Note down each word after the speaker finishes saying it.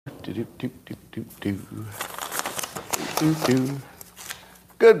Good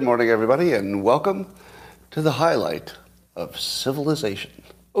morning, everybody, and welcome to the highlight of civilization.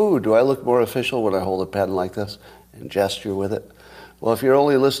 Ooh, do I look more official when I hold a pen like this and gesture with it? Well, if you're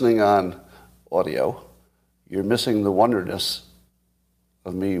only listening on audio, you're missing the wonderness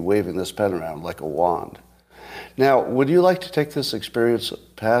of me waving this pen around like a wand. Now, would you like to take this experience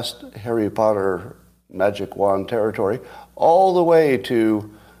past Harry Potter magic wand territory all the way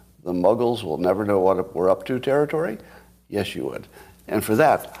to the Muggles will never know what we're up to territory? Yes, you would. And for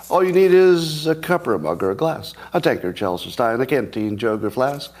that, all you need is a cup or a mug or a glass, a tankard, chalice or stein, a canteen, jug or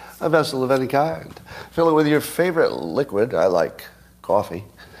flask, a vessel of any kind. Fill it with your favorite liquid, I like coffee,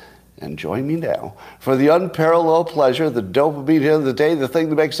 and join me now for the unparalleled pleasure, the dopamine hit of the day, the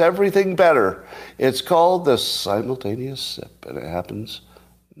thing that makes everything better. It's called the simultaneous sip, and it happens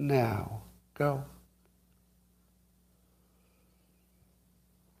now. Go.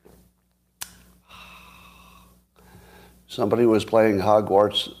 Somebody was playing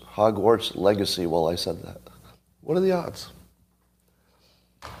Hogwarts Legacy while I said that. What are the odds?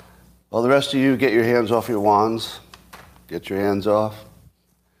 Well, the rest of you, get your hands off your wands. Get your hands off.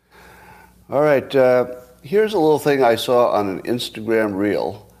 All right, here's a little thing I saw on an Instagram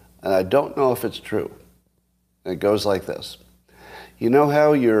reel, and I don't know if it's true. It goes like this. You know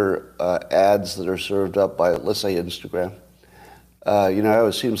how your ads that are served up by, let's say, Instagram, you know how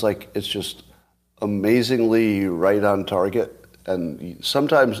it seems like it's just amazingly right on target, and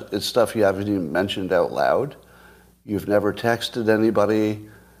sometimes it's stuff you haven't even mentioned out loud. You've never texted anybody,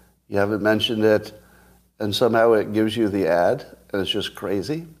 you haven't mentioned it, and somehow it gives you the ad, and it's just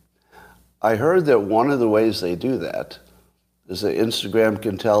crazy. I heard that one of the ways they do that is that Instagram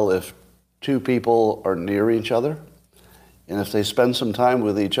can tell if two people are near each other, and if they spend some time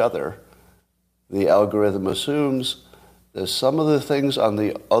with each other, the algorithm assumes that some of the things on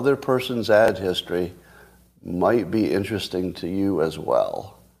the other person's ad history might be interesting to you as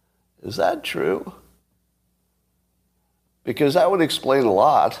well. Is that true? Because that would explain a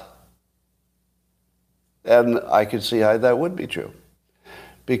lot. And I could see how that would be true.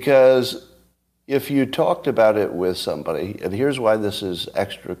 Because if you talked about it with somebody, and here's why this is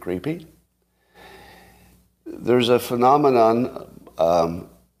extra creepy, there's a phenomenon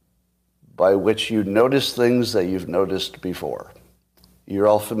by which you notice things that you've noticed before. You're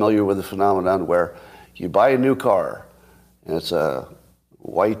all familiar with the phenomenon where you buy a new car, and it's a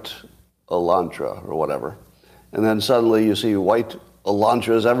white Elantra or whatever, and then suddenly you see white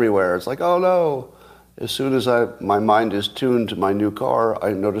Elantras everywhere. It's like, oh no. As soon as my mind is tuned to my new car,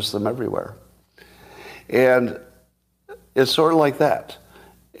 I notice them everywhere. And it's sort of like that.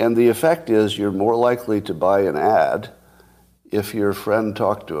 And the effect is you're more likely to buy an ad if your friend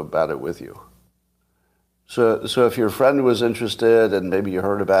talked about it with you. So if your friend was interested and maybe you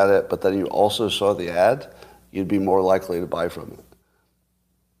heard about it, but then you also saw the ad, you'd be more likely to buy from it.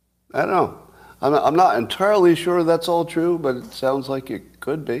 I don't know. I'm not entirely sure that's all true, but it sounds like it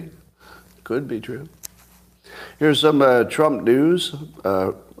could be. Could be true. Here's some Trump news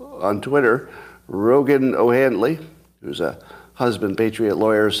on Twitter. Rogan O'Handley, who's a husband, patriot,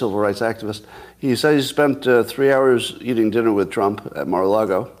 lawyer, civil rights activist, he says he spent 3 hours eating dinner with Trump at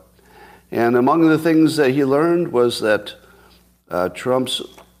Mar-a-Lago. And among the things that he learned was that Trump's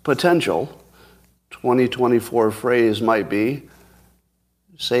potential 2024 phrase might be,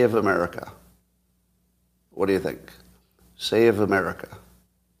 Save America. What do you think? Save America.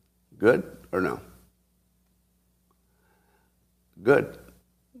 Good or no? Good.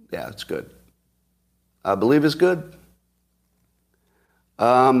 Yeah, it's good. I believe it's good.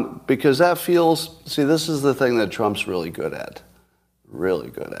 Because that feels, see, this is the thing that Trump's really good at.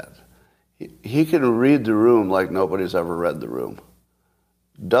 Really good at. He can read the room like nobody's ever read the room.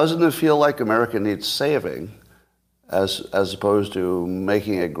 Doesn't it feel like America needs saving as opposed to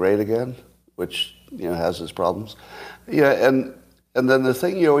making it great again, which, you know, has its problems? Yeah, and then the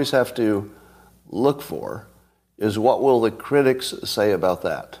thing you always have to look for is what will the critics say about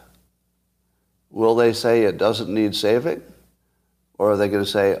that? Will they say it doesn't need saving? Or are they going to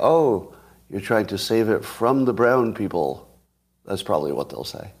say, oh, you're trying to save it from the brown people? That's probably what they'll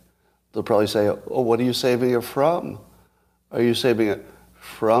say. They'll probably say, oh, what are you saving it from? Are you saving it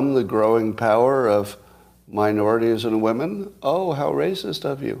from the growing power of minorities and women? Oh, how racist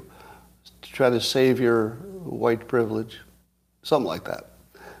of you. To try to save your white privilege. Something like that.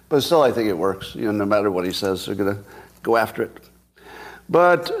 But still, I think it works. You know, no matter what he says, they're going to go after it.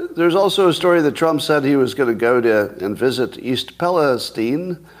 But there's also a story that Trump said he was going to go to and visit East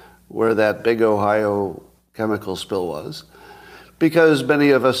Palestine, where that big Ohio chemical spill was, because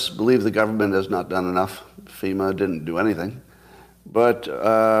many of us believe the government has not done enough. FEMA didn't do anything. But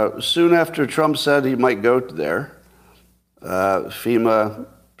soon after Trump said he might go there, FEMA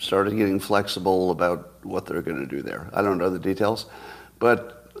started getting flexible about what they're going to do there. I don't know the details,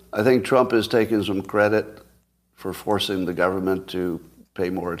 but I think Trump is taking some credit for forcing the government to pay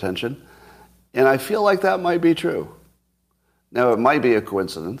more attention. And I feel like that might be true. Now, it might be a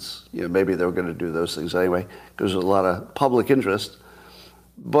coincidence. Maybe they were going to do those things anyway because there's a lot of public interest.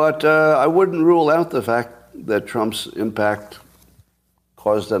 But I wouldn't rule out the fact that Trump's impact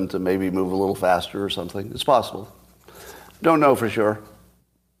caused them to maybe move a little faster or something. It's possible. Don't know for sure.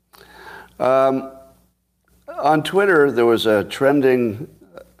 On Twitter, there was a trending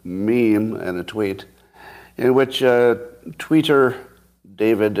meme and a tweet in which tweeter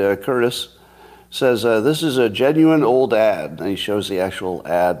David Curtis says, this is a genuine old ad. And he shows the actual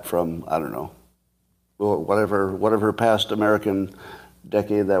ad from, I don't know, whatever past American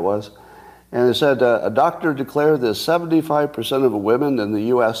decade that was. And it said, a doctor declared that 75% of women in the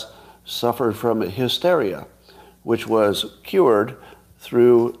U.S. suffered from hysteria, which was cured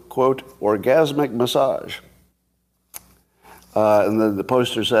through, quote, orgasmic massage. And then the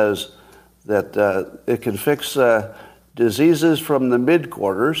poster says that it can fix diseases from the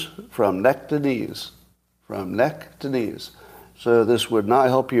mid-quarters, from neck to knees. From neck to knees. So this would not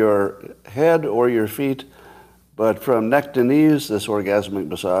help your head or your feet, but from neck to knees, this orgasmic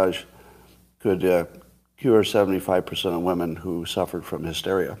massage could cure 75% of women who suffered from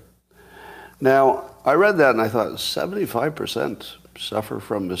hysteria. Now, I read that and I thought, 75% suffer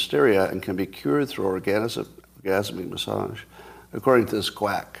from hysteria and can be cured through orgasmic massage, according to this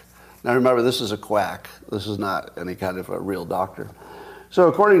quack. Now remember, this is a quack. This is not any kind of a real doctor. So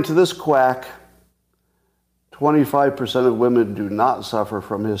according to this quack, 25% of women do not suffer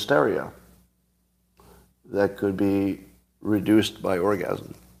from hysteria that could be reduced by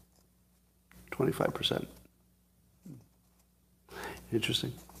orgasm. 25%.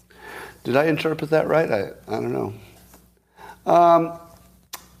 Interesting. Did I interpret that right? I don't know.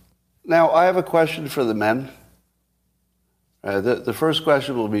 Now, I have a question for the men. The first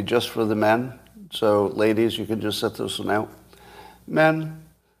question will be just for the men. So, ladies, you can just set this one out. Men,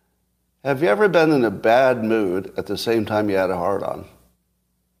 have you ever been in a bad mood at the same time you had a hard-on?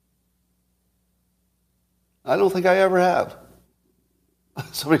 I don't think I ever have.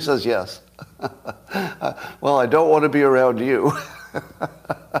 Somebody says yes. Well, I don't want to be around you.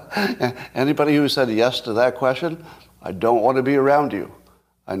 Anybody who said yes to that question, I don't want to be around you.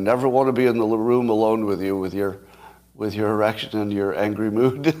 I never want to be in the room alone with you with your erection and your angry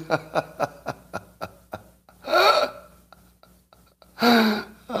mood.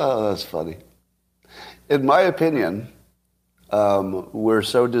 Oh, that's funny. In my opinion, we're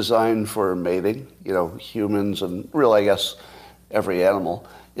so designed for mating. Humans and really, I guess, every animal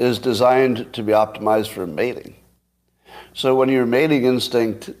is designed to be optimized for mating. So when your mating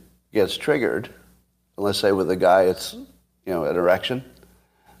instinct gets triggered, let's say with a guy it's, an erection,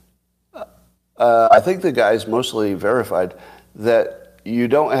 I think the guy's mostly verified that you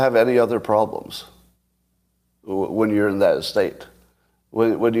don't have any other problems when you're in that state.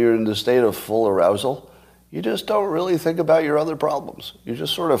 When you're in the state of full arousal, you just don't really think about your other problems. You're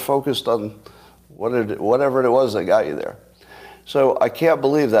just sort of focused on whatever it was that got you there. So I can't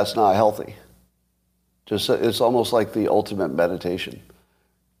believe that's not healthy. It's almost like the ultimate meditation.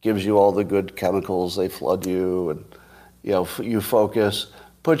 Gives you all the good chemicals, they flood you, and you focus,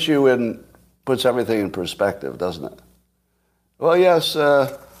 puts everything in perspective, doesn't it? Well, yes,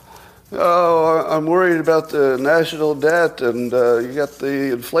 I'm worried about the national debt, and you got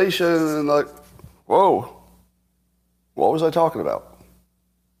the inflation, and like, whoa, what was I talking about?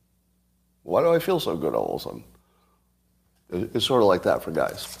 Why do I feel so good all of a sudden? It's sort of like that for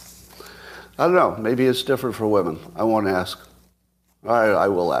guys. I don't know. Maybe it's different for women. I won't ask. All right, I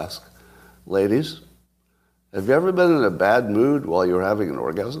will ask. Ladies, have you ever been in a bad mood while you were having an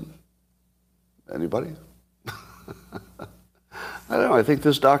orgasm? Anybody? I don't know. I think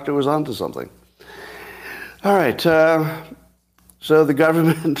this doctor was onto something. All right. So the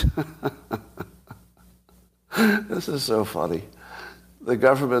government... This is so funny. The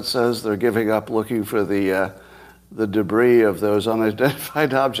government says they're giving up looking for the debris of those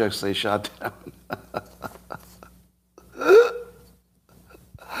unidentified objects they shot down.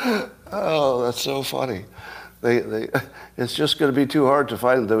 Oh, that's so funny. It's just going to be too hard to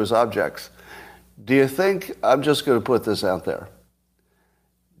find those objects. Do you think, I'm just going to put this out there,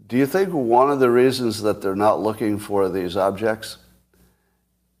 do you think one of the reasons that they're not looking for these objects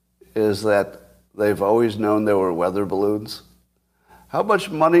is that they've always known they were weather balloons? How much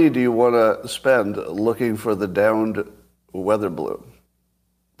money do you want to spend looking for the downed weather balloon?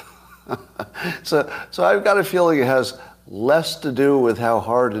 So I've got a feeling it has less to do with how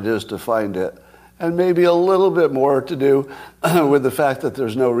hard it is to find it, and maybe a little bit more to do with the fact that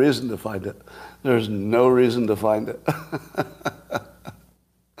there's no reason to find it. There's no reason to find it.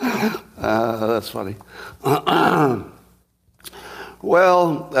 That's funny.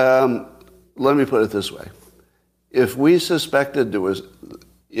 Well, let me put it this way. If we suspected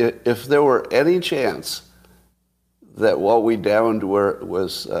if there were any chance that what we downed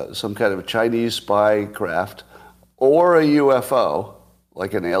was some kind of Chinese spy craft or a UFO,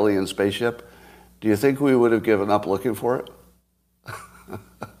 like an alien spaceship, do you think we would have given up looking for it?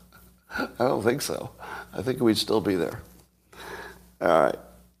 I don't think so. I think we'd still be there. All right.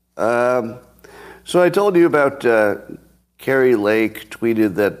 So I told you about Kari Lake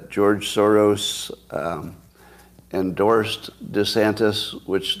tweeted that George Soros endorsed DeSantis,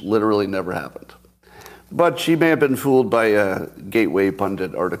 which literally never happened. But she may have been fooled by a Gateway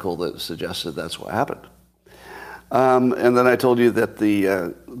Pundit article that suggested that's what happened. And then I told you that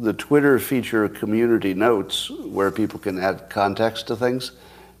the Twitter feature Community Notes, where people can add context to things,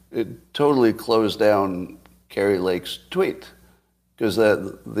 it totally closed down Kari Lake's tweet because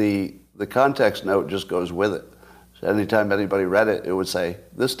the context note just goes with it. So anytime anybody read it, it would say,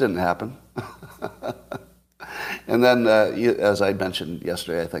 "This didn't happen." And then, as I mentioned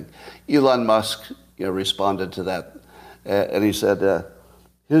yesterday, I think Elon Musk responded to that, and he said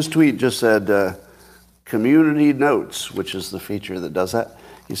his tweet just said Community Notes, which is the feature that does that.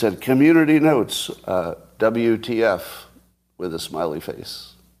 He said Community Notes, WTF, with a smiley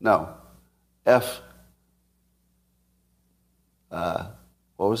face. No, F. What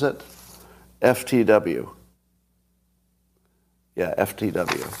was it? FTW. Yeah,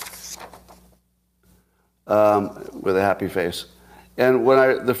 FTW. With a happy face. And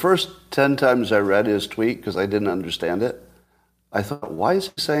when the first 10 times I read his tweet, because I didn't understand it, I thought, why is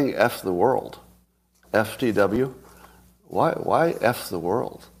he saying F the world? FTW? Why F the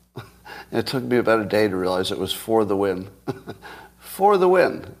world? And it took me about a day to realize it was for the win. For the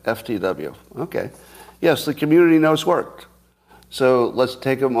win, FTW. Okay. Yes, the community notes worked. So let's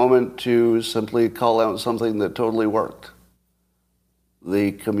take a moment to simply call out something that totally worked.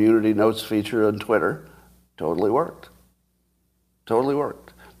 The community notes feature on Twitter totally worked. Totally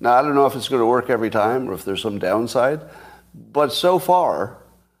worked. Now, I don't know if it's going to work every time or if there's some downside, but so far,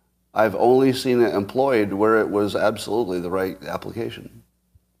 I've only seen it employed where it was absolutely the right application.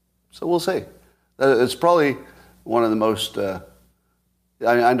 So we'll see. It's probably one of the most,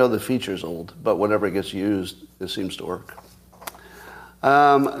 I know the feature's old, but whenever it gets used, it seems to work.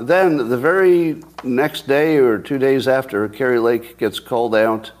 Then the very next day or 2 days after, Kari Lake gets called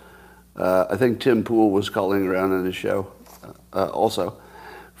out. I think Tim Pool was calling around on his show also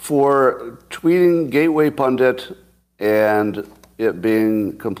for tweeting Gateway Pundit and it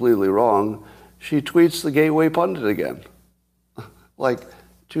being completely wrong. She tweets the Gateway Pundit again. Like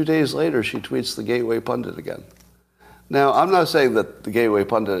 2 days later, she tweets the Gateway Pundit again. Now, I'm not saying that the Gateway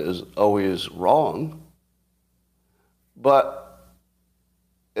Pundit is always wrong, but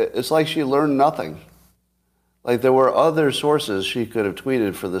it's like she learned nothing. Like there were other sources she could have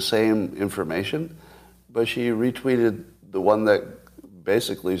tweeted for the same information, but she retweeted the one that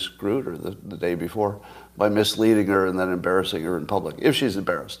basically screwed her the day before by misleading her and then embarrassing her in public, if she's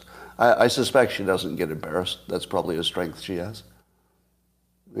embarrassed. I suspect she doesn't get embarrassed. That's probably a strength she has.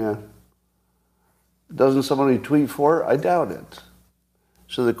 Yeah. Doesn't somebody tweet for her? I doubt it.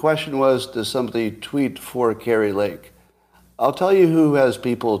 So the question was, does somebody tweet for Kari Lake? I'll tell you who has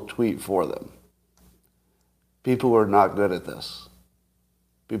people tweet for them. People who are not good at this.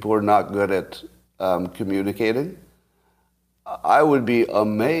 People who are not good at communicating. I would be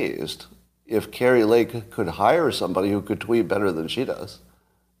amazed if Kari Lake could hire somebody who could tweet better than she does.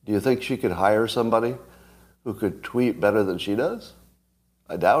 Do you think she could hire somebody who could tweet better than she does?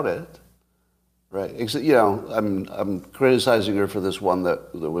 I doubt it. Right? I'm criticizing her for this one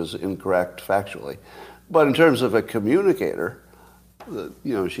that was incorrect factually. But in terms of a communicator,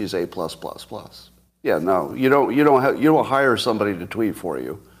 she's A+++. Yeah, no, you don't hire somebody to tweet for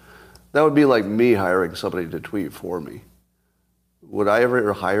you. That would be like me hiring somebody to tweet for me. Would I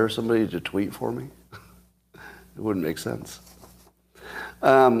ever hire somebody to tweet for me? It wouldn't make sense.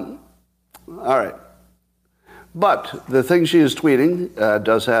 All right. But the thing she is tweeting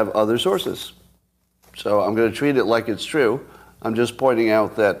does have other sources. So I'm going to treat it like it's true. I'm just pointing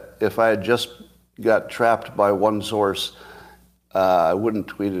out that if I had just got trapped by one source, I wouldn't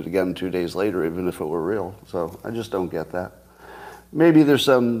tweet it again 2 days later, even if it were real. So I just don't get that. Maybe there's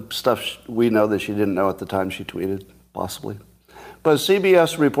some stuff we know that she didn't know at the time she tweeted, possibly. But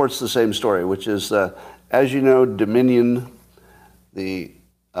CBS reports the same story, which is, as you know, Dominion, the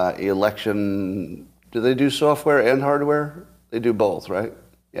election Do they do software and hardware? They do both, right?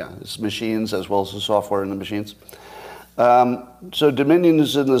 Yeah, it's machines as well as the software in the machines. So Dominion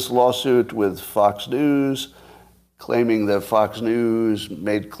is in this lawsuit with Fox News, claiming that Fox News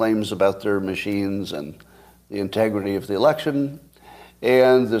made claims about their machines and the integrity of the election,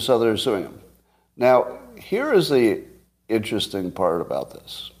 and this other is suing them. Now, here is the interesting part about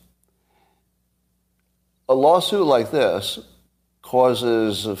this. A lawsuit like this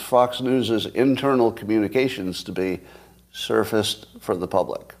causes Fox News' internal communications to be surfaced for the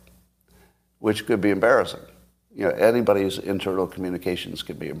public, which could be embarrassing. You know, anybody's internal communications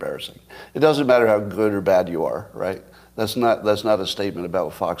can be embarrassing. It doesn't matter how good or bad you are, right? That's not a statement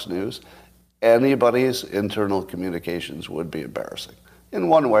about Fox News. Anybody's internal communications would be embarrassing in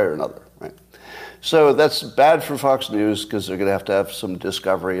one way or another, right? So that's bad for Fox News because they're going to have some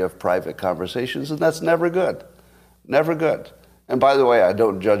discovery of private conversations, and that's never good. Never good. And by the way, I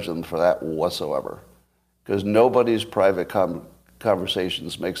don't judge them for that whatsoever because nobody's private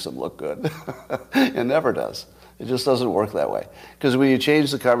conversations makes them look good. It never does. It just doesn't work that way. Because when you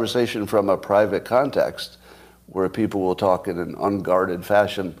change the conversation from a private context where people will talk in an unguarded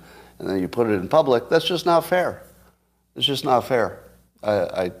fashion and then you put it in public, that's just not fair. It's just not fair.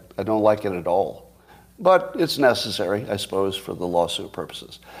 I don't like it at all. But it's necessary, I suppose, for the lawsuit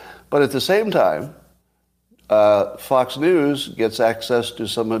purposes. But at the same time, Fox News gets access to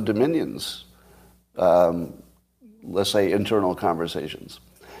some of Dominion's, let's say, internal conversations.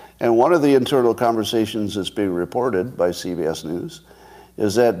 And one of the internal conversations that's being reported by CBS News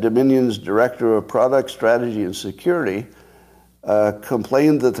is that Dominion's Director of Product Strategy and Security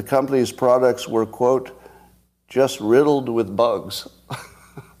complained that the company's products were, quote, just riddled with bugs.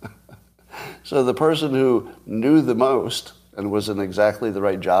 So the person who knew the most and was in exactly the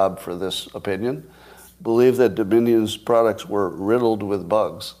right job for this opinion believed that Dominion's products were riddled with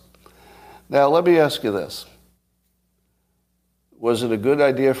bugs. Now, let me ask you this. Was it a good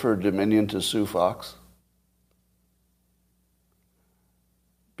idea for Dominion to sue Fox?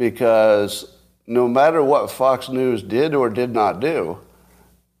 Because no matter what Fox News did or did not do,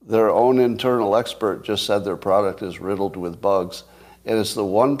 their own internal expert just said their product is riddled with bugs. And it's the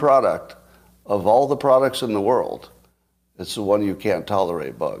one product of all the products in the world, it's the one you can't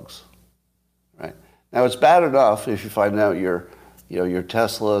tolerate bugs. Right? Now, it's bad enough if you find out your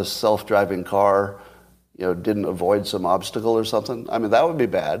Tesla self-driving car didn't avoid some obstacle or something. I mean, that would be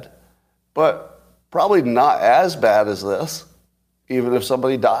bad. But probably not as bad as this, even if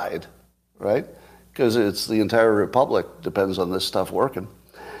somebody died, right? Because it's the entire republic depends on this stuff working.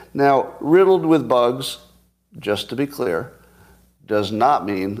 Now, riddled with bugs, just to be clear, does not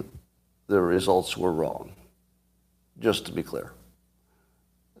mean the results were wrong. Just to be clear.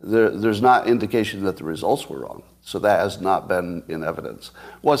 There's not indication that the results were wrong. So that has not been in evidence.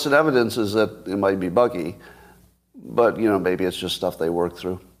 What's in evidence is that it might be buggy, but maybe it's just stuff they work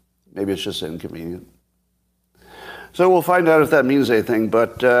through. Maybe it's just inconvenient. So we'll find out if that means anything,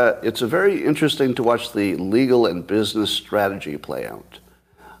 but it's very interesting to watch the legal and business strategy play out.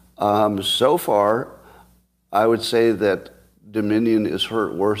 So far, I would say that Dominion is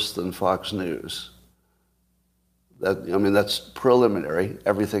hurt worse than Fox News. That's preliminary.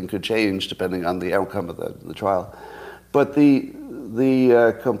 Everything could change depending on the outcome of the trial. But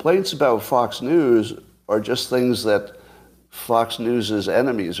the complaints about Fox News are just things that Fox News'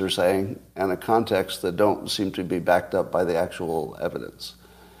 enemies are saying in a context that don't seem to be backed up by the actual evidence.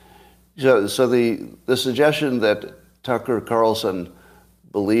 So the suggestion that Tucker Carlson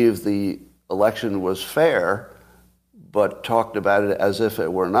believed the election was fair but talked about it as if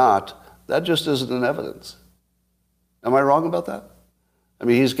it were not, that just isn't in evidence. Am I wrong about that? I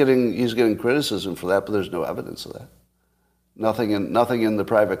mean, he's getting criticism for that, but there's no evidence of that. Nothing in the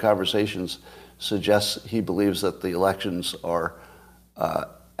private conversations suggests he believes that the elections are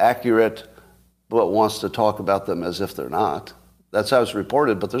accurate, but wants to talk about them as if they're not. That's how it's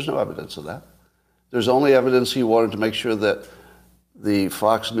reported, but there's no evidence of that. There's only evidence he wanted to make sure that the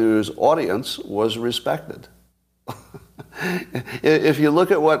Fox News audience was respected. If you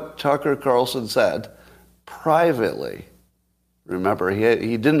look at what Tucker Carlson said privately, remember,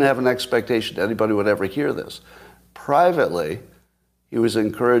 he didn't have an expectation anybody would ever hear this. Privately, he was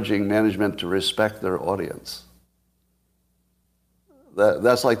encouraging management to respect their audience.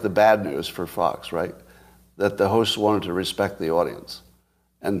 That's like the bad news for Fox, right? That the hosts wanted to respect the audience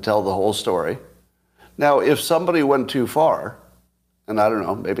and tell the whole story. Now, if somebody went too far, and I don't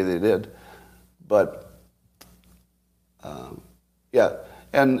know, maybe they did, but yeah,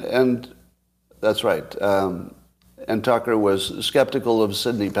 and that's right. And Tucker was skeptical of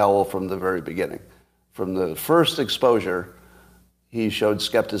Sidney Powell from the very beginning. From the first exposure, he showed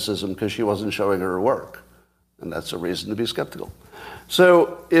skepticism because she wasn't showing her work. And that's a reason to be skeptical.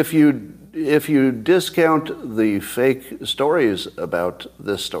 So if you discount the fake stories about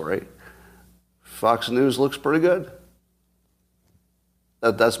this story, Fox News looks pretty good.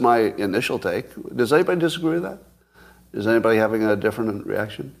 That's my initial take. Does anybody disagree with that? Is anybody having a different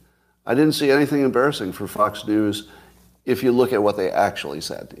reaction? I didn't see anything embarrassing for Fox News if you look at what they actually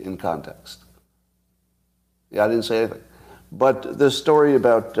said in context. Yeah, I didn't say anything. But this story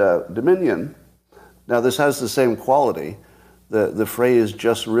about Dominion, now this has the same quality. The phrase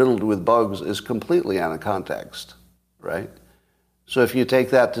 "just riddled with bugs" is completely out of context, right? So if you take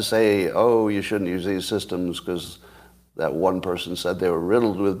that to say, oh, you shouldn't use these systems because that one person said they were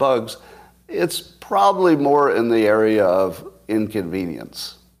riddled with bugs, it's probably more in the area of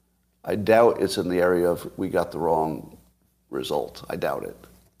inconvenience. I doubt it's in the area of we got the wrong result. I doubt it.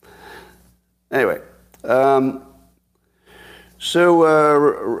 Anyway,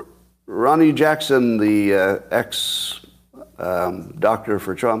 so Ronnie Jackson, the ex-doctor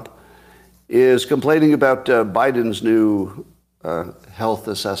for Trump, is complaining about Biden's new health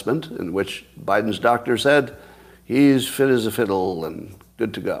assessment, in which Biden's doctor said he's fit as a fiddle and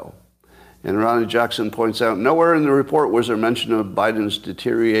good to go. And Ronnie Jackson points out, nowhere in the report was there mention of Biden's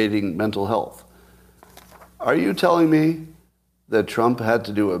deteriorating mental health. Are you telling me that Trump had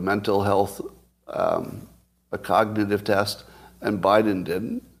to do a mental health, a cognitive test, and Biden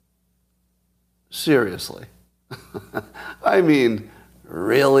didn't? Seriously. I mean,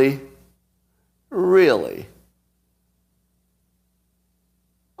 really? Really?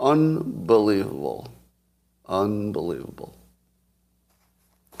 Unbelievable. Unbelievable.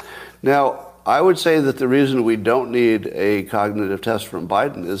 Now, I would say that the reason we don't need a cognitive test from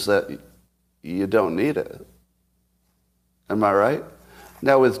Biden is that you don't need it. Am I right?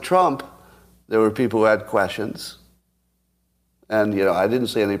 Now, with Trump, there were people who had questions. And, I didn't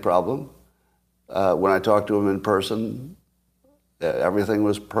see any problem. When I talked to him in person, everything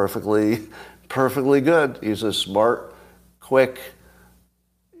was perfectly good. He's a smart, quick,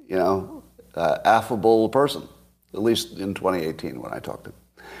 affable person, at least in 2018 when I talked to him.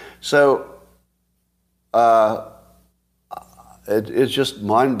 So it's just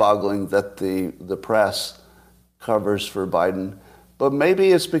mind-boggling that the press covers for Biden, but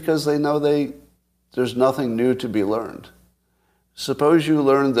maybe it's because they know there's nothing new to be learned. Suppose you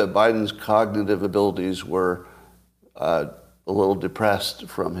learned that Biden's cognitive abilities were a little depressed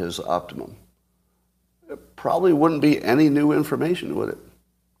from his optimum. It probably wouldn't be any new information, would it?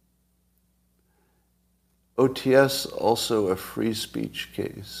 OTS also a free speech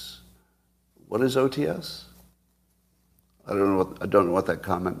case. What is OTS? I don't know what that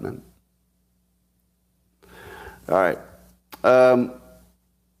comment meant. All right.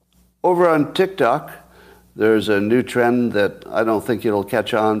 Over on TikTok, there's a new trend that I don't think it'll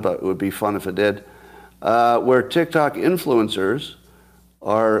catch on, but it would be fun if it did, where TikTok influencers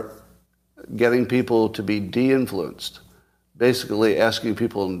are getting people to be de-influenced, basically asking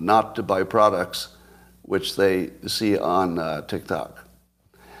people not to buy products which they see on TikTok.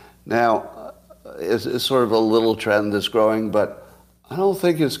 Now, it's sort of a little trend that's growing, but I don't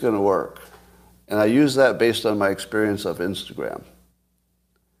think it's going to work. And I use that based on my experience of Instagram.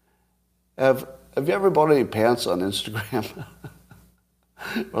 Have you ever bought any pants on Instagram?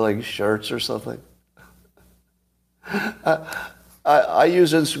 Or like shirts or something? I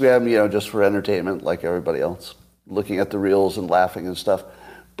use Instagram, just for entertainment like everybody else, looking at the reels and laughing and stuff.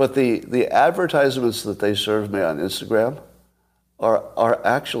 But the advertisements that they serve me on Instagram are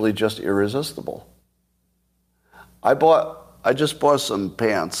actually just irresistible. I just bought some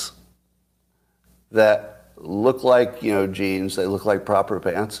pants that look like, jeans. They look like proper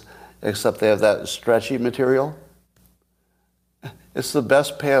pants, except they have that stretchy material. It's the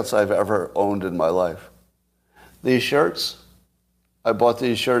best pants I've ever owned in my life. These shirts, I bought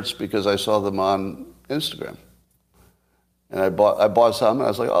these shirts because I saw them on Instagram. And I bought some, and I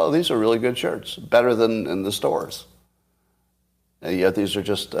was like, oh, these are really good shirts, better than in the stores. And yet these are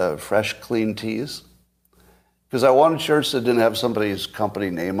just fresh, clean tees. Because I wanted shirts that didn't have somebody's company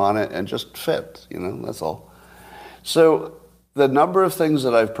name on it and just fit, that's all. So the number of things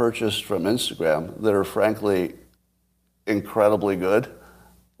that I've purchased from Instagram that are frankly incredibly good,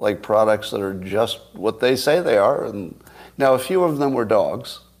 like products that are just what they say they are. And now a few of them were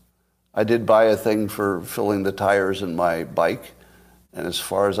dogs. I did buy a thing for filling the tires in my bike, and as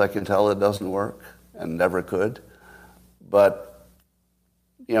far as I can tell, it doesn't work and never could. But,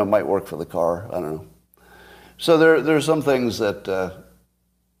 it might work for the car. I don't know. So there's some things that,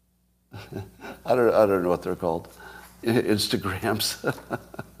 I don't know what they're called. Instagrams.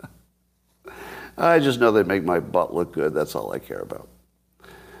 I just know they make my butt look good. That's all I care about.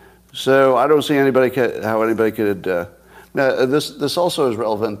 So I don't see how anybody could. Now this also is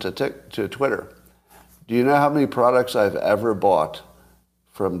relevant to Twitter. Do you know how many products I've ever bought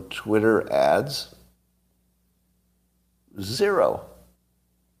from Twitter ads? Zero.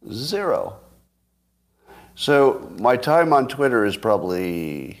 So my time on Twitter is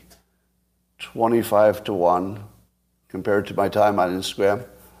probably 25 to 1 compared to my time on Instagram.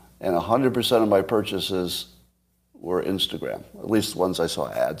 And 100% of my purchases were Instagram, at least the ones I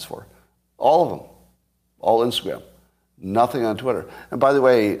saw ads for. All of them. All Instagram. Nothing on Twitter. And by the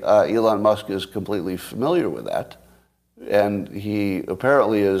way, Elon Musk is completely familiar with that. And he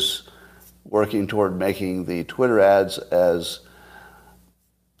apparently is working toward making the Twitter ads as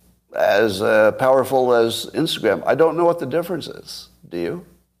powerful as Instagram. I don't know what the difference is. Do you?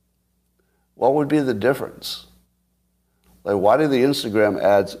 What would be the difference? Like, why do the Instagram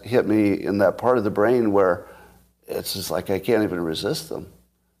ads hit me in that part of the brain where it's just like I can't even resist them?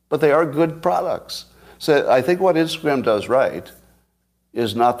 But they are good products. So I think what Instagram does right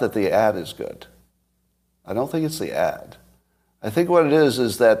is not that the ad is good. I don't think it's the ad. I think what it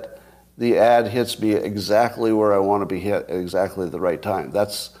is that the ad hits me exactly where I want to be hit at exactly the right time.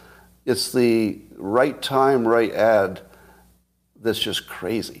 It's the right time, right ad that's just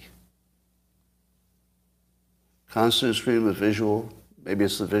crazy. Constant stream of visual. Maybe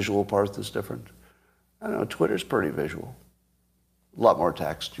it's the visual part that's different. I don't know. Twitter's pretty visual. A lot more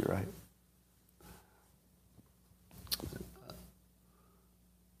text, you're right.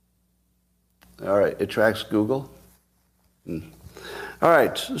 All right, it tracks Google. All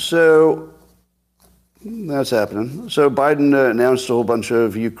right, so that's happening. So Biden announced a whole bunch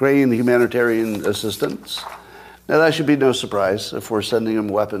of Ukraine humanitarian assistance. Now that should be no surprise if we're sending them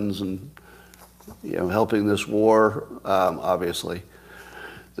weapons and helping this war, obviously.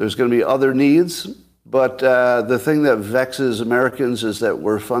 There's going to be other needs, but the thing that vexes Americans is that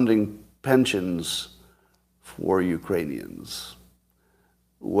we're funding pensions for Ukrainians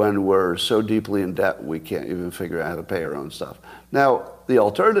when we're so deeply in debt we can't even figure out how to pay our own stuff. Now, the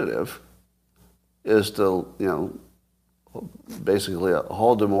alternative is to, basically a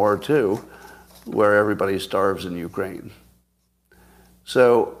Holodomor too, where everybody starves in Ukraine.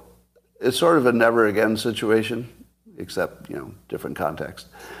 So it's sort of a never again situation, except, different context.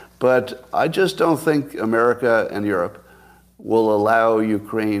 But I just don't think America and Europe will allow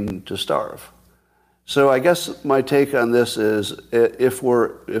Ukraine to starve. So I guess my take on this is if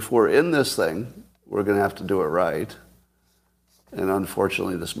we're in this thing, we're going to have to do it right. And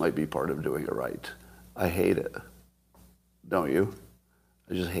unfortunately, this might be part of doing it right. I hate it. Don't you?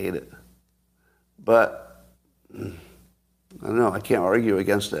 I just hate it. But I don't know. I can't argue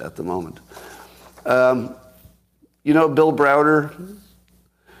against it at the moment. Bill Browder,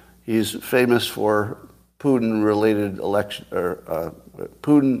 he's famous for Putin-related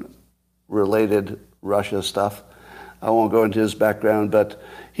Putin-related Russia stuff. I won't go into his background, but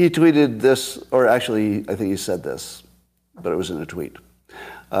he tweeted this, or actually, I think he said this, but it was in a tweet.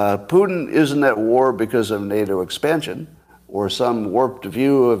 Putin isn't at war because of NATO expansion or some warped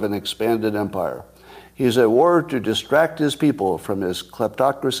view of an expanded empire. He's at war to distract his people from his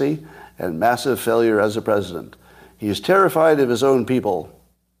kleptocracy and massive failure as a president. He's terrified of his own people.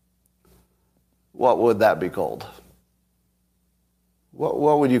 What would that be called?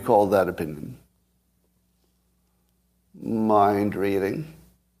 What would you call that opinion? Mind reading.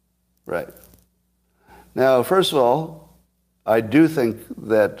 Right. Now, first of all, I do think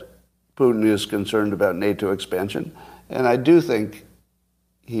that Putin is concerned about NATO expansion, and I do think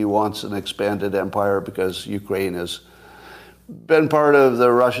he wants an expanded empire because Ukraine has been part of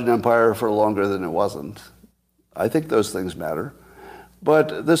the Russian Empire for longer than it wasn't. I think those things matter.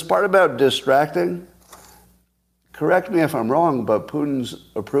 But this part about distracting, correct me if I'm wrong, but Putin's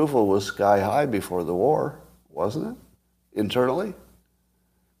approval was sky high before the war, wasn't it? Internally?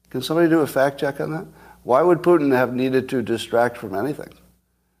 Can somebody do a fact check on that? Why would Putin have needed to distract from anything?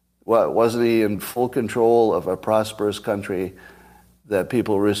 What, wasn't he in full control of a prosperous country that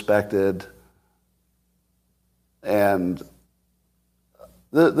people respected? And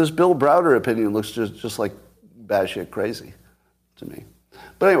this Bill Browder opinion looks just like batshit crazy to me.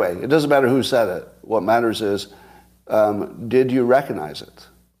 But anyway, it doesn't matter who said it. What matters is, did you recognize it?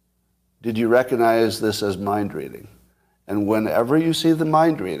 Did you recognize this as mind reading? And whenever you see the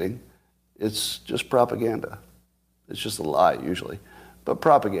mind reading, it's just propaganda. It's just a lie, usually, but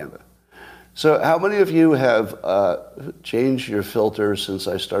propaganda. So how many of you have changed your filter since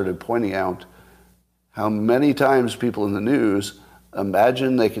I started pointing out how many times people in the news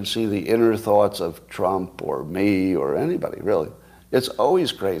imagine they can see the inner thoughts of Trump or me or anybody, really? It's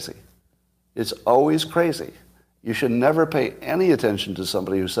always crazy. It's always crazy. You should never pay any attention to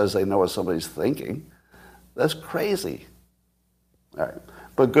somebody who says they know what somebody's thinking. That's crazy. All right.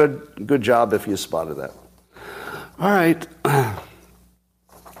 But good job if you spotted that. All right.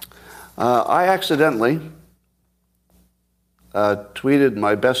 I accidentally tweeted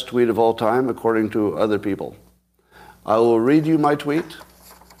my best tweet of all time according to other people. I will read you my tweet,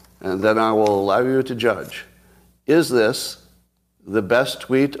 and then I will allow you to judge. Is this the best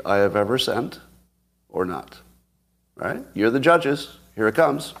tweet I have ever sent or not? All right? You're the judges. Here it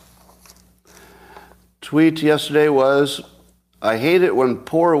comes. Tweet yesterday was, I hate it when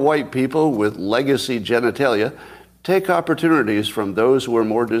poor white people with legacy genitalia take opportunities from those who are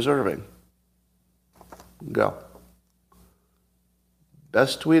more deserving. Go.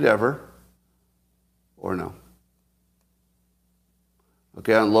 Best tweet ever or no?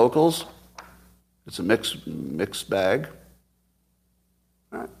 Okay, on locals, it's a mixed bag.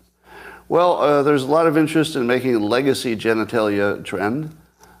 All right. Well, there's a lot of interest in making legacy genitalia trend.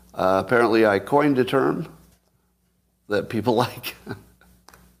 Apparently, I coined a term that people like.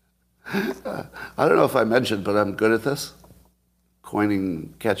 I don't know if I mentioned, but I'm good at this,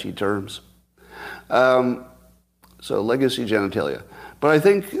 coining catchy terms. So legacy genitalia. But I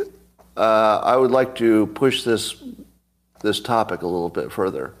think I would like to push this topic a little bit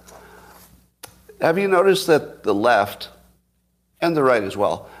further. Have you noticed that the left, and the right as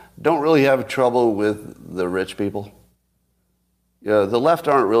well, don't really have trouble with the rich people? You know, the left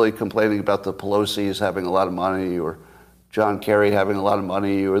aren't really complaining about the Pelosi's having a lot of money, or John Kerry having a lot of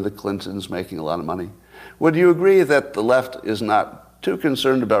money, or the Clintons making a lot of money. Would you agree that the left is not too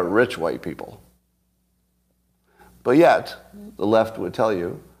concerned about rich white people? But yet, the left would tell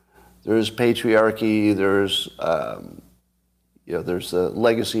you there's patriarchy, there's there's a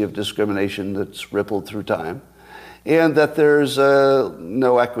legacy of discrimination that's rippled through time, and that there's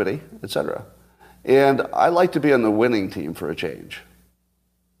no equity, etc. And I like to be on the winning team for a change.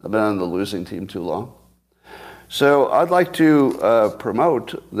 I've been on the losing team too long. So I'd like to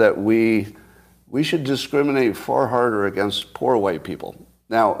promote that we should discriminate far harder against poor white people.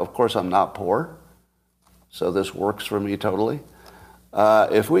 Now, of course, I'm not poor, so this works for me totally.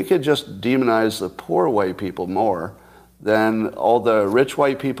 If we could just demonize the poor white people more, then all the rich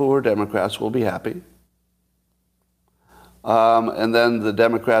white people who are Democrats will be happy. And then the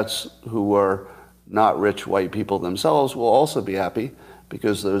Democrats who are not rich white people themselves will also be happy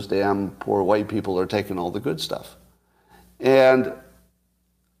because those damn poor white people are taking all the good stuff. And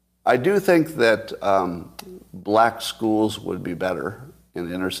I do think that black schools would be better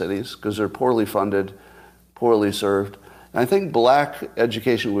in inner cities because they're poorly funded, poorly served. And I think black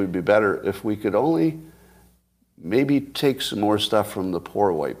education would be better if we could only maybe take some more stuff from the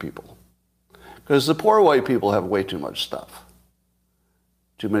poor white people. Because the poor white people have way too much stuff.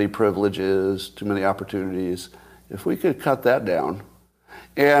 Too many privileges, too many opportunities. If we could cut that down.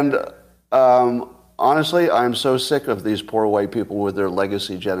 And honestly, I'm so sick of these poor white people with their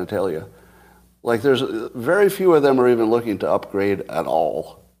legacy genitalia. Like, there's very few of them are even looking to upgrade at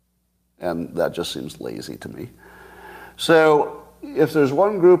all. And that just seems lazy to me. So if there's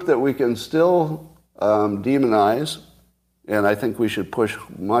one group that we can still demonize, and I think we should push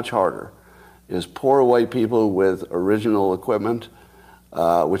much harder, is poor white people with original equipment,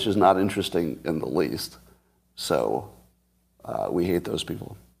 which is not interesting in the least. So we hate those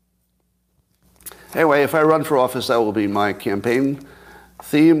people. Anyway, if I run for office, that will be my campaign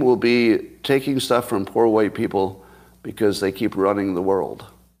theme, will be taking stuff from poor white people because they keep running the world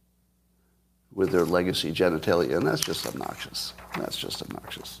with their legacy genitalia, and that's just obnoxious. That's just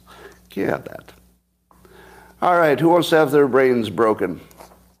obnoxious. Can't have that. All right, who wants to have their brains broken?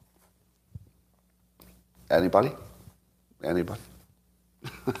 Anybody? Anybody?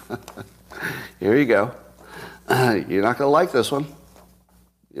 Here you go. You're not going to like this one.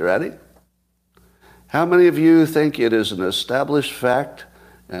 You ready? How many of you think it is an established fact,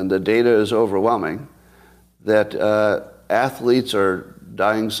 and the data is overwhelming, that athletes are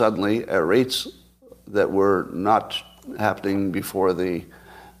dying suddenly at rates that were not happening before the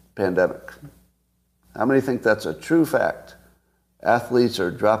pandemic? How many think that's a true fact? Athletes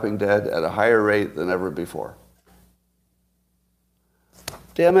are dropping dead at a higher rate than ever before.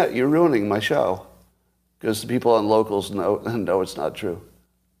 Damn it, you're ruining my show. Because the people on locals know it's not true.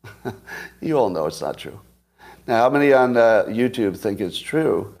 You all know it's not true. Now, how many on YouTube think it's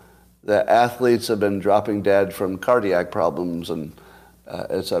true that athletes have been dropping dead from cardiac problems and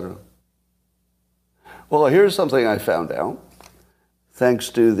et cetera? Well, here's something I found out. Thanks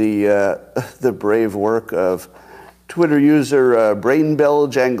to the brave work of Twitter user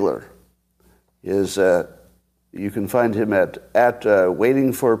Brainbell Jangler. You can find him at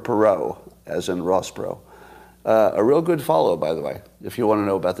Waiting for Perot as in Ross Pro. A real good follow, by the way, if you want to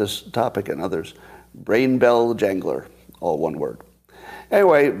know about this topic and others. Brain Bell Jangler, all one word.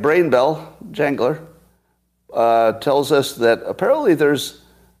 Anyway, Brain Bell Jangler tells us that apparently there's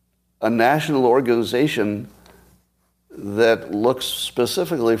a national organization that looks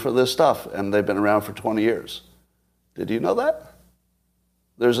specifically for this stuff, and they've been around for 20 years. Did you know that?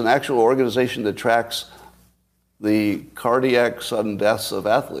 There's an actual organization that tracks the cardiac sudden deaths of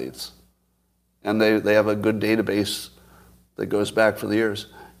athletes, and they have a good database that goes back for the years.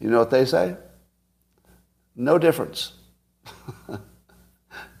 You know what they say? No difference.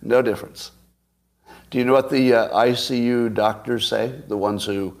 No difference. Do you know what the ICU doctors say, the ones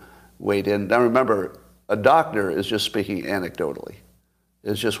who weighed in? Now remember, a doctor is just speaking anecdotally.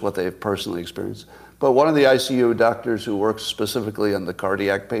 It's just what they've personally experienced. But one of the ICU doctors who works specifically on the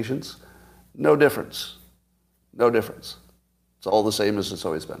cardiac patients, no difference. No difference. It's all the same as it's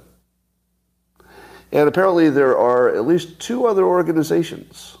always been. And apparently there are at least two other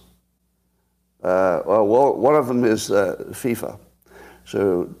organizations. One of them is FIFA.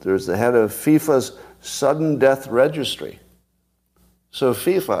 So there's the head of FIFA's Sudden Death Registry. So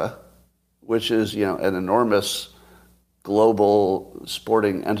FIFA, which is an enormous global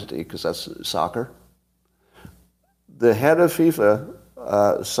sporting entity, because that's soccer, the head of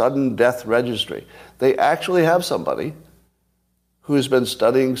FIFA Sudden Death Registry, they actually have somebody who's been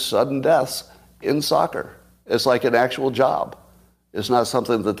studying sudden deaths in soccer. It's like an actual job. It's not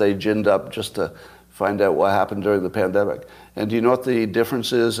something that they ginned up just to find out what happened during the pandemic. And do you know what the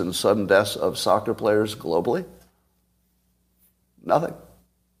difference is in sudden deaths of soccer players globally? Nothing.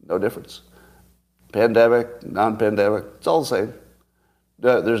 No difference. Pandemic, non-pandemic, it's all the same.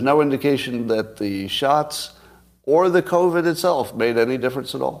 There's no indication that the shots or the COVID itself made any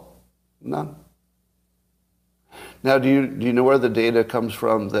difference at all. None. Now, do you know where the data comes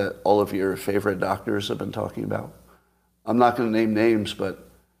from that all of your favorite doctors have been talking about? I'm not going to name names, but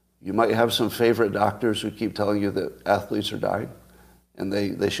you might have some favorite doctors who keep telling you that athletes are dying, and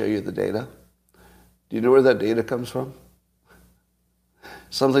they show you the data. Do you know where that data comes from?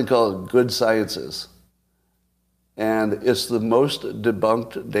 Something called Good Sciences. And it's the most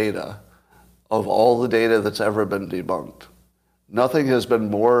debunked data of all the data that's ever been debunked. Nothing has been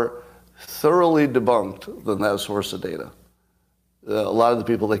more thoroughly debunked than that source of data. A lot of the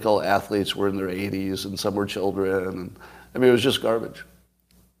people they call athletes were in their 80s, and some were children. And, it was just garbage.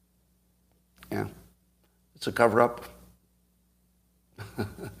 Yeah. It's a cover-up.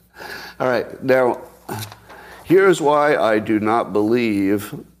 All right. Now, here's why I do not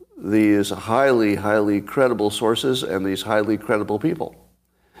believe these highly, highly credible sources and these highly credible people.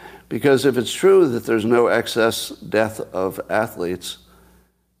 Because if it's true that there's no excess death of athletes,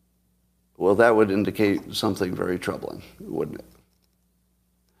 well, that would indicate something very troubling, wouldn't it?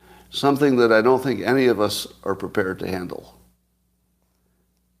 Something that I don't think any of us are prepared to handle.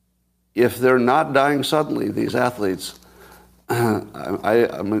 If they're not dying suddenly, these athletes,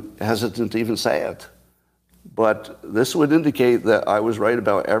 I'm hesitant to even say it, but this would indicate that I was right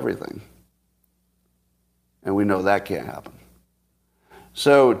about everything. And we know that can't happen.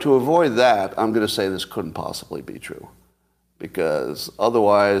 So to avoid that, I'm going to say this couldn't possibly be true, because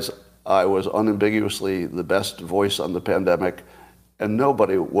otherwise I was unambiguously the best voice on the pandemic, and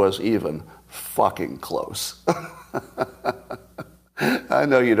nobody was even fucking close. I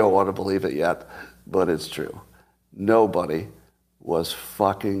know you don't want to believe it yet, but it's true. Nobody was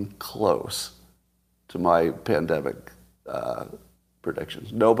fucking close to my pandemic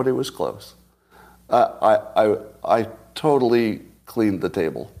predictions. Nobody was close. I totally cleaned the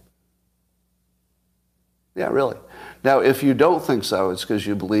table. Yeah, really. Now, if you don't think so, it's because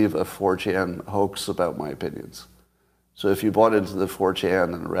you believe a 4chan hoax about my opinions. So if you bought into the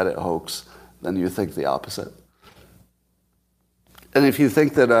 4chan and Reddit hoax, then you think the opposite. And if you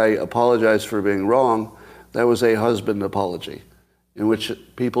think that I apologize for being wrong, that was a husband apology, in which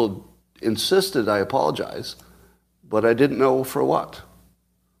people insisted I apologize, but I didn't know for what.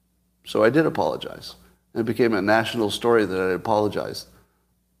 So I did apologize. It became a national story that I apologized.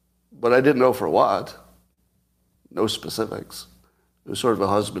 But I didn't know for what. No specifics. It was sort of a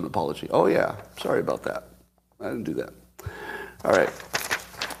husband apology. Oh yeah, sorry about that. I didn't do that. All right.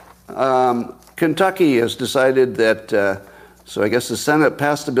 Kentucky has decided that, so I guess the Senate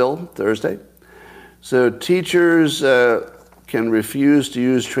passed a bill Thursday. So teachers can refuse to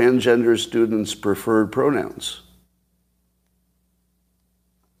use transgender students' preferred pronouns.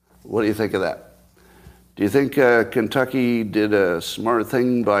 What do you think of that? Do you think Kentucky did a smart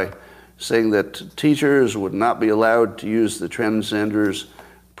thing by saying that teachers would not be allowed to use the transgenders'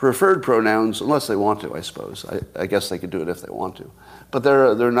 preferred pronouns unless they want to, I suppose. I guess they could do it if they want to. But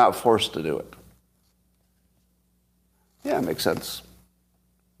they're not forced to do it. Yeah, makes sense.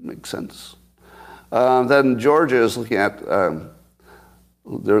 Makes sense. Then Georgia is looking at,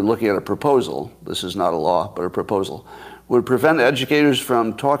 they're looking at a proposal. This is not a law, but a proposal. Would prevent educators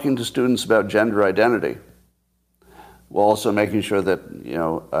from talking to students about gender identity, while also making sure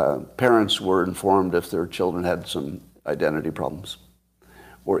that parents were informed if their children had some identity problems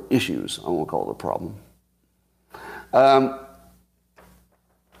or issues. I won't call it a problem.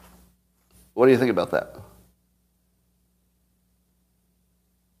 What do you think about that?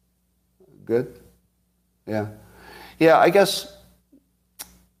 Good? Yeah. Yeah, I guess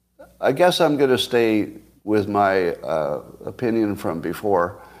I'm going to stay with my opinion from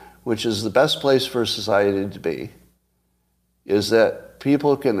before, which is the best place for society to be is that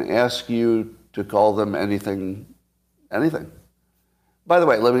people can ask you to call them anything. By the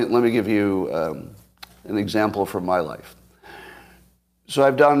way, let me give you an example from my life. So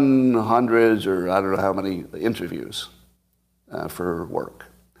I've done hundreds or I don't know how many interviews for work.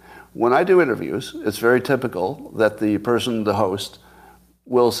 When I do interviews, it's very typical that the person, the host,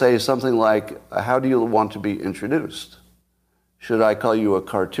 will say something like, how do you want to be introduced? Should I call you a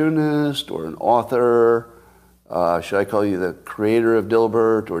cartoonist or an author? Should I call you the creator of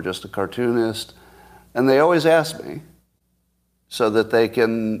Dilbert or just a cartoonist? And they always ask me so that they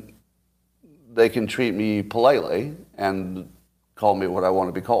can treat me politely and call me what I want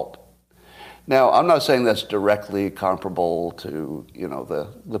to be called. Now, I'm not saying that's directly comparable to,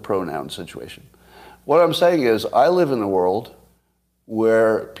 the pronoun situation. What I'm saying is I live in a world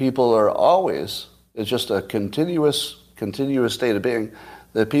where people are always, it's just a continuous state of being,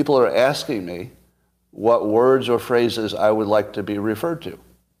 that people are asking me what words or phrases I would like to be referred to.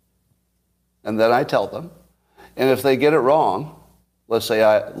 And then I tell them. And if they get it wrong,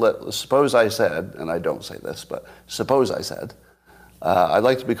 suppose I said, and I don't say this, but suppose I said, I'd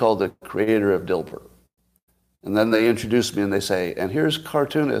like to be called the creator of Dilbert. And then they introduce me and they say, and here's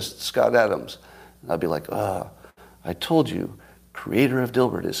cartoonist Scott Adams. And I'd be like, I told you, creator of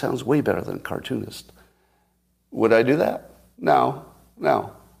Dilbert. It sounds way better than cartoonist. Would I do that? No.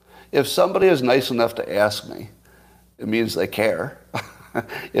 If somebody is nice enough to ask me, it means they care.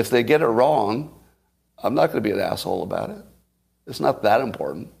 If they get it wrong, I'm not going to be an asshole about it. It's not that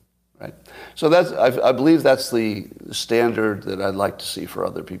important. Right? So I believe that's the standard that I'd like to see for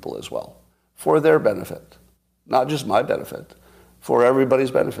other people as well, for their benefit, not just my benefit, for everybody's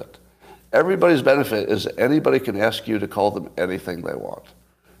benefit. Everybody's benefit is anybody can ask you to call them anything they want,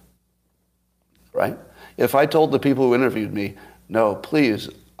 right? If I told the people who interviewed me, no, please,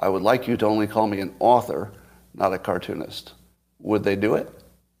 I would like you to only call me an author, not a cartoonist, would they do it?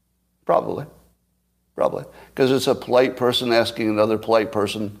 Probably, because it's a polite person asking another polite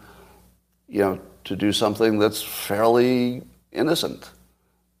person to do something that's fairly innocent.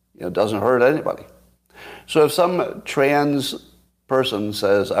 Doesn't hurt anybody. So if some trans person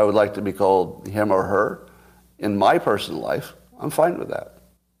says, I would like to be called him or her, in my personal life, I'm fine with that.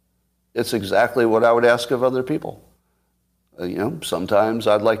 It's exactly what I would ask of other people. Sometimes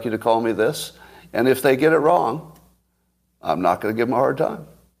I'd like you to call me this, and if they get it wrong, I'm not going to give them a hard time.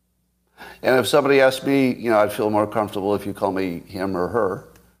 And if somebody asks me, I'd feel more comfortable if you call me him or her,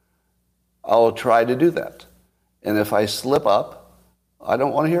 I'll try to do that. And if I slip up, I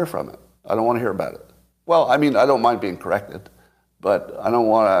don't want to hear from it. I don't want to hear about it. Well, I don't mind being corrected, but I don't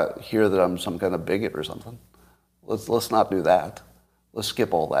want to hear that I'm some kind of bigot or something. Let's not do that. Let's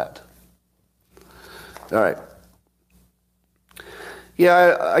skip all that. All right.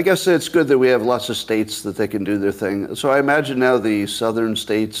 Yeah, I guess it's good that we have lots of states that they can do their thing. So I imagine now the southern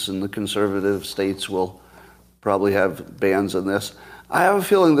states and the conservative states will probably have bans on this. I have a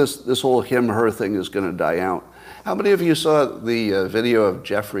feeling this whole him-her thing is going to die out. How many of you saw the video of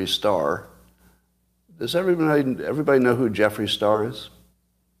Jeffree Star? Does everybody know who Jeffree Star is?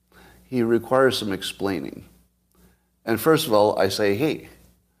 He requires some explaining. And first of all, I say he.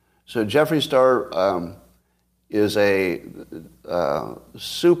 So Jeffree Star is a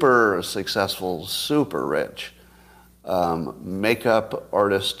super successful, super rich makeup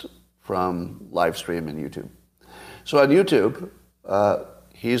artist from Livestream and YouTube. So on YouTube,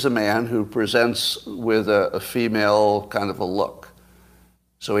 he's a man who presents with a female kind of a look.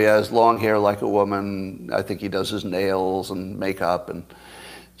 So he has long hair like a woman. I think he does his nails and makeup. And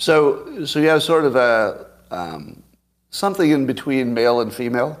so he has sort of a something in between male and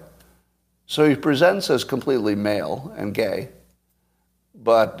female. So he presents as completely male and gay,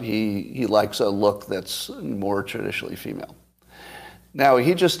 but he likes a look that's more traditionally female. Now,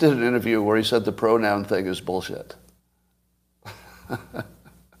 he just did an interview where he said the pronoun thing is bullshit.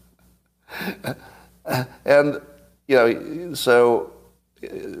 And, so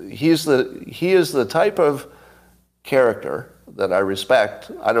he is the type of character that I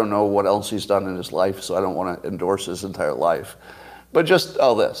respect. I don't know what else he's done in his life, so I don't want to endorse his entire life. But just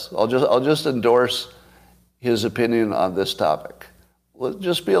all this, I'll just endorse his opinion on this topic.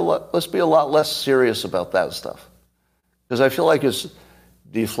 Let's be a lot less serious about that stuff, because I feel like it's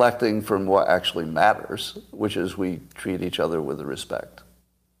deflecting from what actually matters, which is we treat each other with respect.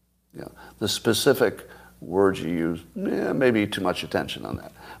 The specific words you use, maybe too much attention on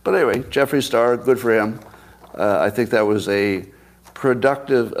that. But anyway, Jeffree Star, good for him. I think that was a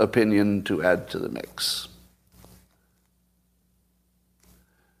productive opinion to add to the mix.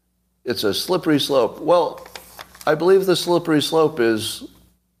 It's a slippery slope. Well, I believe the slippery slope is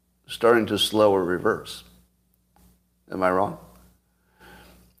starting to slow or reverse. Am I wrong?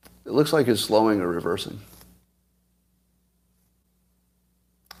 It looks like it's slowing or reversing.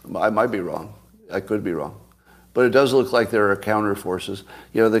 I might be wrong. I could be wrong. But it does look like there are counter forces.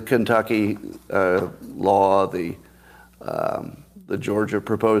 The Kentucky law, the Georgia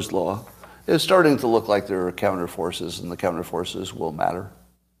proposed law, it's starting to look like there are counter forces, and the counter forces will matter.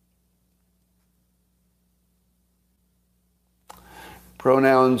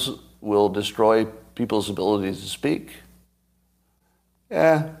 Pronouns will destroy people's ability to speak.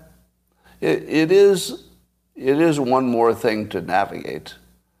 Yeah, it is one more thing to navigate.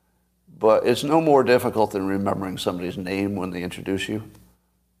 But it's no more difficult than remembering somebody's name when they introduce you.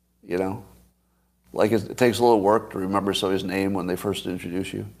 Like it takes a little work to remember somebody's name when they first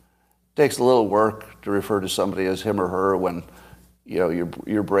introduce you. It takes a little work to refer to somebody as him or her when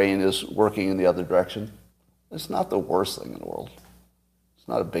your brain is working in the other direction. It's not the worst thing in the world. It's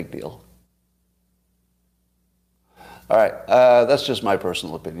not a big deal. All right, that's just my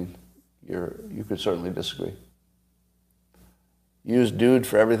personal opinion. You could certainly disagree. Use dude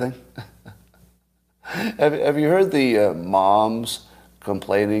for everything. Have you heard the moms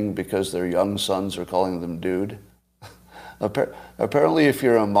complaining because their young sons are calling them dude? Apparently, if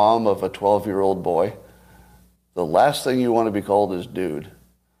you're a mom of a 12-year-old boy, the last thing you want to be called is dude.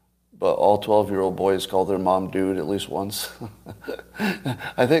 But all 12-year-old boys call their mom dude at least once.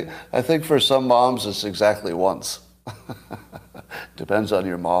 I think for some moms it's exactly once. Depends on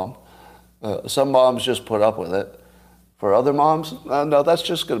your mom. Some moms just put up with it. For other moms, no, that's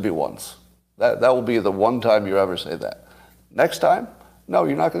just going to be once. That will be the one time you ever say that. Next time, no,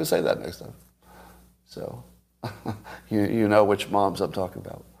 you're not going to say that next time. So you know which moms I'm talking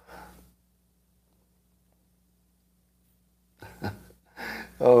about.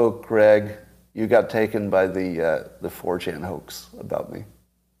 Oh, Craig, you got taken by the 4chan hoax about me.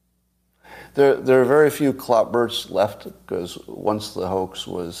 There are very few Klopberts left because once the hoax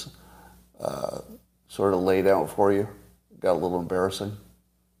was sort of laid out for you, it got a little embarrassing.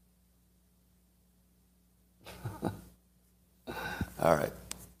 All right.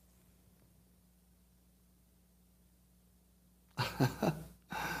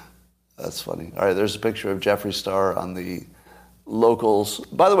 That's funny. All right, there's a picture of Jeffree Star on the locals.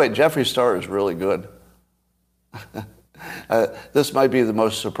 By the way, Jeffree Star is really good. This might be the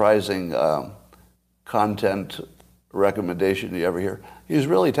most surprising content recommendation you ever hear. He's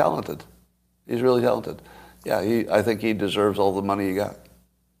really talented. He's really talented. Yeah, I think he deserves all the money he got.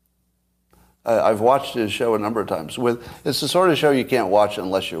 I've watched his show a number of times. It's the sort of show you can't watch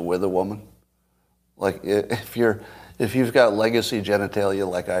unless you're with a woman. Like if you've got legacy genitalia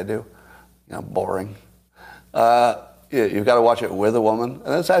like I do, boring. You've got to watch it with a woman,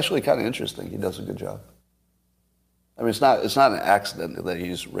 and it's actually kind of interesting. He does a good job. I mean, it's not an accident that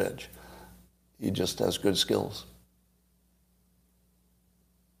he's rich. He just has good skills.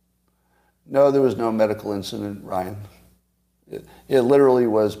 No, there was no medical incident, Ryan. It literally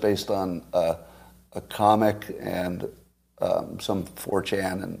was based on a comic and some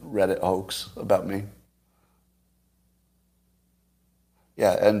 4chan and Reddit hoax about me.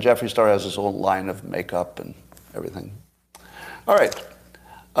 Yeah, and Jeffree Star has his own line of makeup and everything. All right,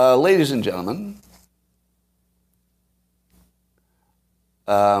 ladies and gentlemen,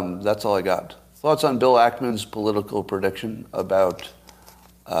 that's all I got. Thoughts on Bill Ackman's political prediction about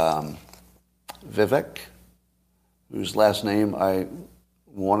Vivek, whose last name I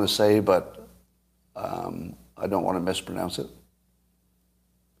want to say, but I don't want to mispronounce it.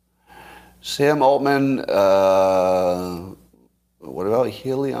 Sam Altman, what about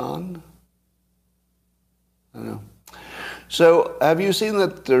Helion? I don't know. So have you seen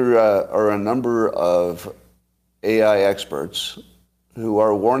that there are a number of AI experts who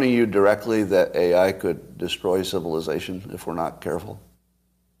are warning you directly that AI could destroy civilization if we're not careful?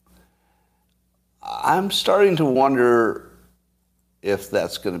 I'm starting to wonder if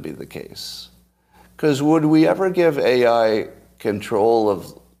that's going to be the case. Because would we ever give AI control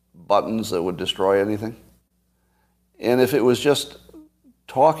of buttons that would destroy anything? And if it was just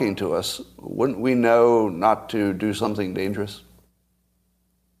talking to us, wouldn't we know not to do something dangerous?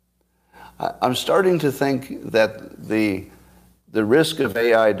 I'm starting to think that the risk of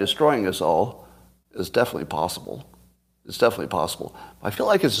AI destroying us all is definitely possible. It's definitely possible. I feel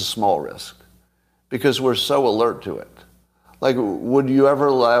like it's a small risk because we're so alert to it. Like, would you ever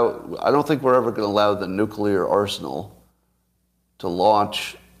allow, I don't think we're ever going to allow the nuclear arsenal to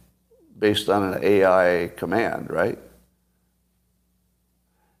launch based on an AI command, right?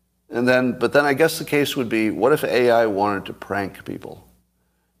 But then I guess the case would be, what if AI wanted to prank people?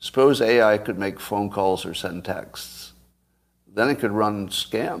 Suppose AI could make phone calls or send texts. Then it could run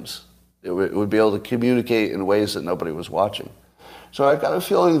scams. It would be able to communicate in ways that nobody was watching. So I've got a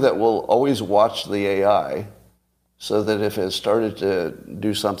feeling that we'll always watch the AI so that if it started to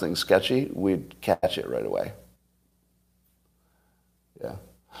do something sketchy, we'd catch it right away. Yeah.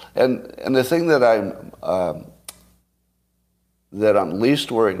 And the thing that I'm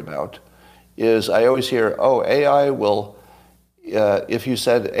least worried about is I always hear, oh, AI will, if you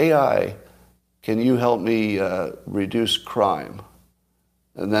said, AI, can you help me reduce crime?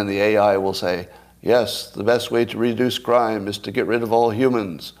 And then the AI will say, yes, the best way to reduce crime is to get rid of all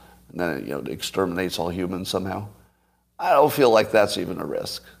humans. And then it exterminates all humans somehow. I don't feel like that's even a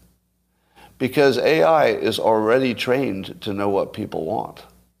risk. Because AI is already trained to know what people want.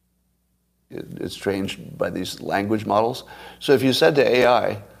 It's trained by these language models. So if you said to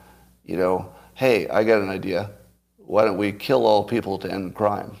AI, hey, I got an idea. Why don't we kill all people to end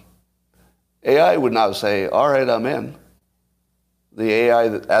crime? AI would not say, all right, I'm in. The AI,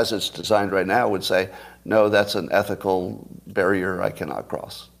 as it's designed right now, would say, no, that's an ethical barrier I cannot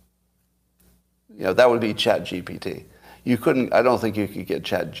cross. That would be ChatGPT. I don't think you could get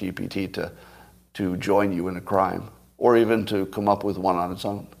ChatGPT to join you in a crime or even to come up with one on its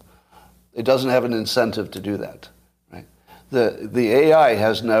own. It doesn't have an incentive to do that. Right? The AI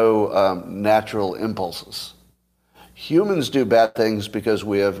has no natural impulses. Humans do bad things because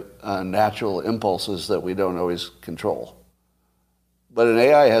we have natural impulses that we don't always control. But an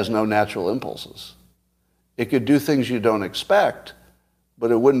AI has no natural impulses. It could do things you don't expect, but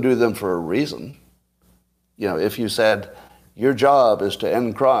it wouldn't do them for a reason. If you said, your job is to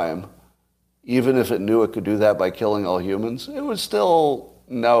end crime, even if it knew it could do that by killing all humans, it would still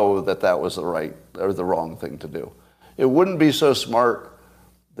know that that was the right or the wrong thing to do. It wouldn't be so smart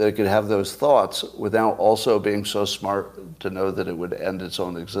that it could have those thoughts without also being so smart to know that it would end its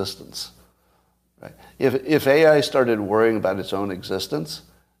own existence. Right? If AI started worrying about its own existence,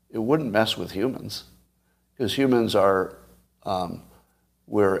 it wouldn't mess with humans, because humans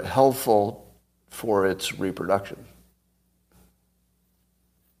we're helpful for its reproduction.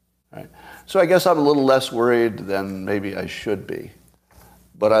 Right? So I guess I'm a little less worried than maybe I should be.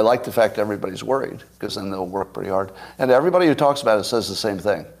 But I like the fact everybody's worried, because then they'll work pretty hard. And everybody who talks about it says the same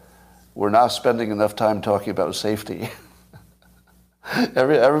thing. We're not spending enough time talking about safety.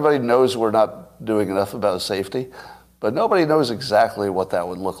 Everybody knows we're not doing enough about safety, but nobody knows exactly what that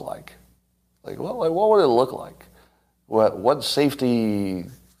would look like. What would it look like? What safety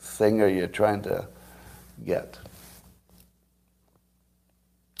thing are you trying to get?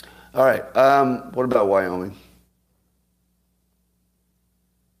 All right. What about Wyoming?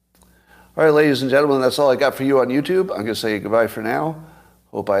 All right, ladies and gentlemen, that's all I got for you on YouTube. I'm going to say goodbye for now.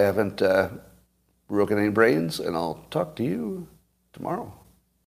 Hope I haven't broken any brains, and I'll talk to you tomorrow.